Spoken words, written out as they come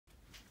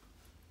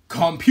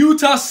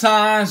Computer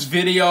science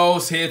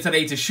videos here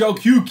today to show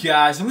you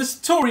guys in this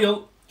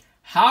tutorial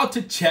how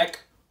to check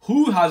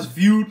who has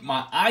viewed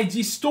my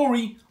IG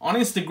story on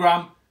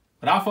Instagram.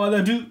 Without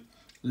further ado,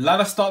 let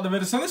us start the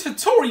video. So in this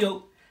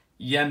tutorial,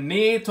 you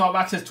need to have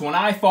access to an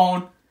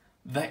iPhone,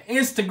 the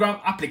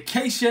Instagram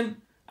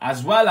application,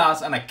 as well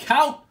as an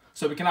account,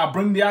 so we can now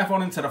bring the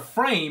iPhone into the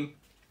frame.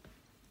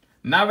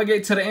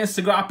 Navigate to the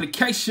Instagram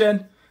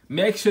application,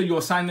 make sure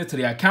you're signed into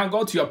the account,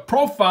 go to your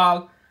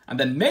profile, and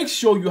then make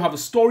sure you have a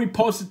story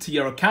posted to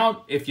your account.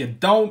 If you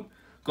don't,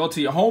 go to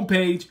your home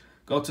page,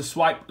 go to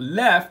swipe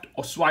left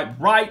or swipe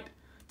right,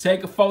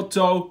 take a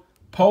photo,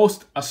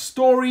 post a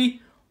story.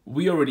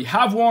 We already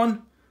have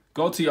one.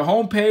 Go to your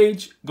home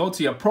page, go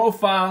to your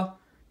profile,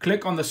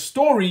 click on the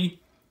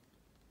story,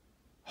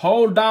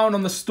 hold down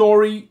on the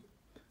story,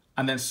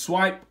 and then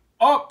swipe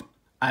up.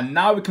 And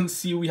now we can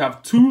see we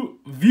have 2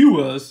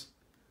 viewers.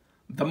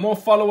 The more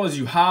followers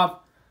you have,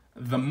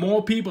 the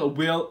more people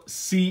will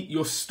see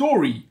your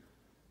story.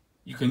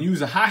 You can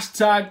use a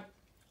hashtag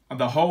and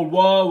the whole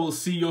world will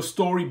see your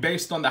story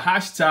based on the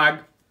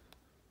hashtag.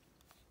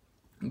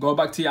 Go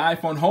back to your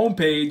iPhone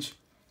homepage.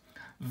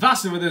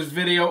 That's it for this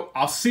video.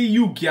 I'll see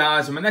you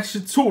guys in my next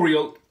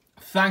tutorial.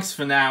 Thanks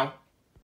for now.